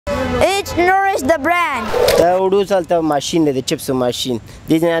It nourishes the brain. دا وړو سالته ماشین دی د چپسو ماشین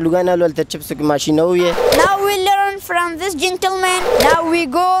دې نه الوګان الولته چپسو کې ماشین نه وي. Now we learn from this gentleman. Now we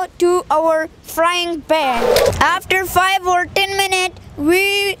go to our frying pan. After 5 or 10 minutes,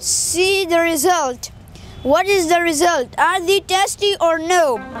 we see the result. What is the result? Are they tasty or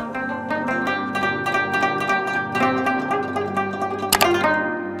no?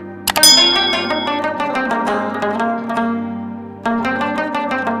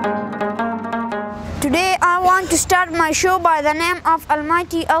 Today I want to start my show by the name of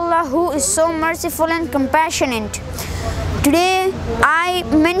Almighty Allah, who is so merciful and compassionate. Today I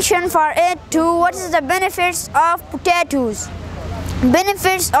mention for it too what is the benefits of potatoes.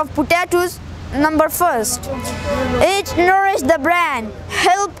 Benefits of potatoes. Number first, it nourishes the brain,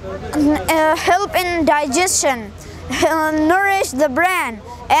 help in digestion, nourish the brain,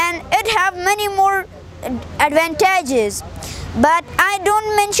 and it have many more advantages. But I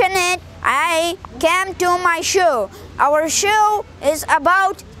don't mention it. I came to my show. Our show is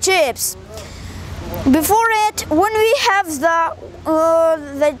about chips. Before it, when we have the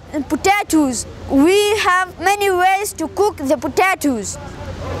potatoes, we have many ways to cook the potatoes.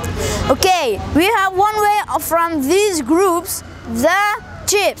 Okay, we have one way from these groups, the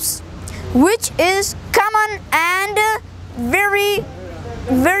chips, which is common and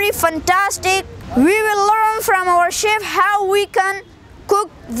very fantastic. We will learn from our chef how we can cook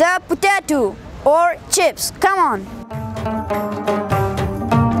the potato or chips. Come on.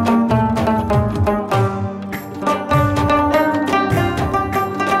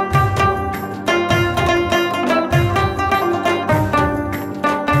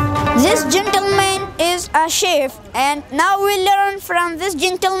 This gentleman is a chef, and now we learn from this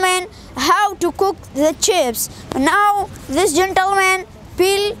gentleman how to cook the chips. Now this gentleman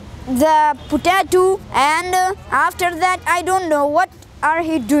peel the potato, and after that I don't know what are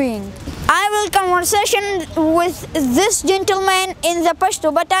he doing. I will conversation with this gentleman in the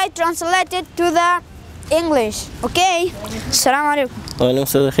Pashto, but I translate it to the English. Okay? Assalamu alaikum.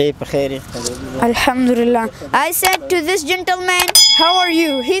 Alhamdulillah. I said to this gentleman, how are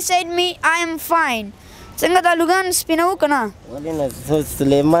you? He said me, I am fine. څنګه دا لوګان سپینو کنه؟ ولینه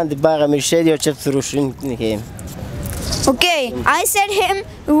سلیمان د باغ مشه دی او چپ سروشن نه. Okay, I said him,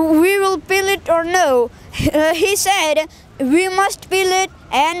 we will peel it or no. He said, we must peel it,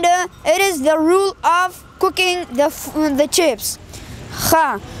 and it is the rule of cooking the chips.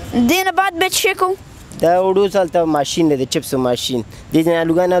 Ha, then about bit shiko. دا وړو سالته ماشین دی د چپسو ماشین دې نه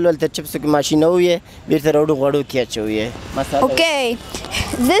الوګان الولته چپسو کې ماشین نه وي بیرته وړو غوړو کې اچوي. Okay,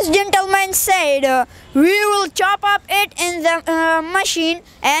 this gentleman said, we will chop up it in the machine,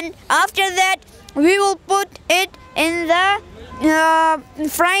 and after that we will put it in the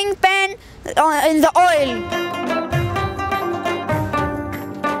frying pan in the oil.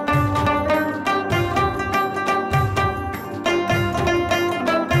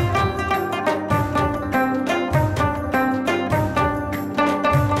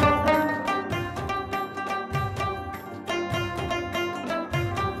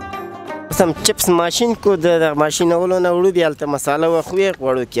 سم چپس ماشین کو د ماشین اولو نه وړو بیا هلته مساله واخوي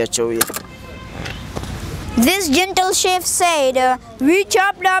غوړو کې اچوي. This gentle chef said, we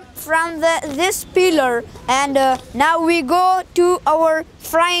chopped up from this peeler, and now we go to our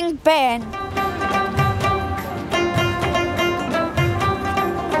frying pan.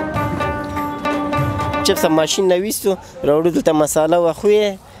 چپس ماشین نه ویستو راوړو دلته مساله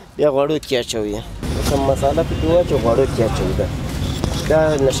واخوي بیا غوړو کې اچوي. سم مساله پکې واچو غوړو کې اچوي. دا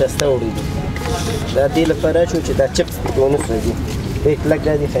نشسته وړي دي. دا دې لپاره اچوي چې دا چپس پکې ونه سوځي. دا کلک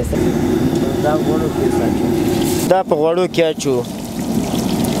دا دي ښایسته. دا غوړو کې ساتو. دا په غوړو کې اچو.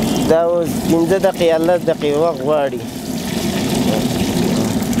 دا اوس 15 دقیقې یا 10 دقیقې وخت غواړي.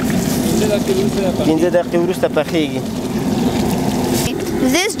 15 دقیقې وروسته پخیږي.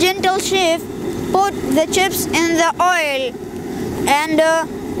 This gentle chef put the chips in the oil, and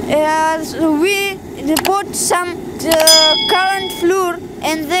we put some current flour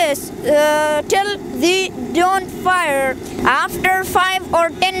in this till they don't fire. After 5 or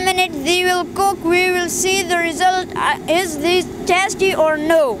 10 minutes they will cook. We will see the result. Is this tasty or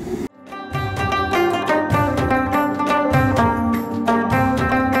no?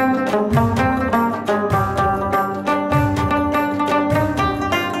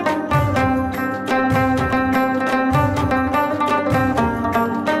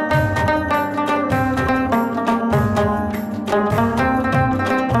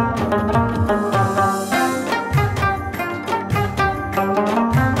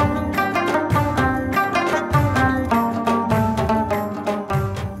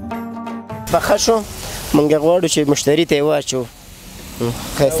 پخه شو مونږ غواړو چې مشتری ته یې واچو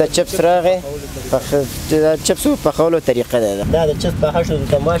ښایسته چپس راغی د چپسو پخولو طریقه دا د چپس پخه شو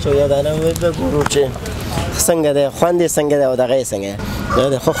دلته واچوو یو دانه وګورو چې څنګه دی خوند یې څنګه دی او دغه یې څنګه دی دا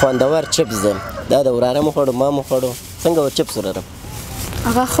د ښه خوندور چپس دی دا د وراره مو خوړو ما مو خوړو څنګه و چپس وراره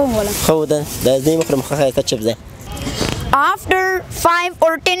هغه ښه وله ښه ده دا زه یې مخورم ښه ښایسته چپس دی After 5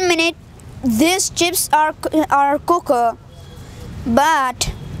 or 10 minutes, these chips are cooked.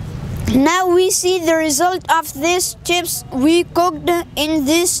 But now we see the result of these chips we cooked in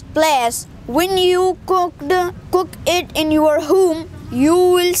this place. When you cook it in your home, you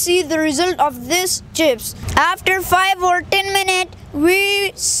will see the result of these chips. After 5 or 10 minutes,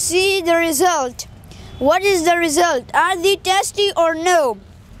 we see the result. What is the result? Are they tasty or no?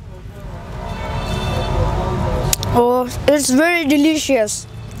 Oh, it's very delicious.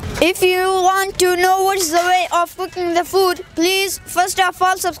 If you want to know what is the way of cooking the food, please first of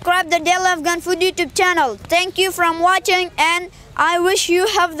all subscribe the Daily Afghan Food YouTube channel. Thank you for watching, and I wish you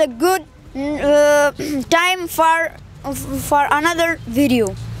have the good time for another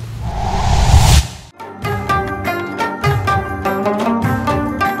video.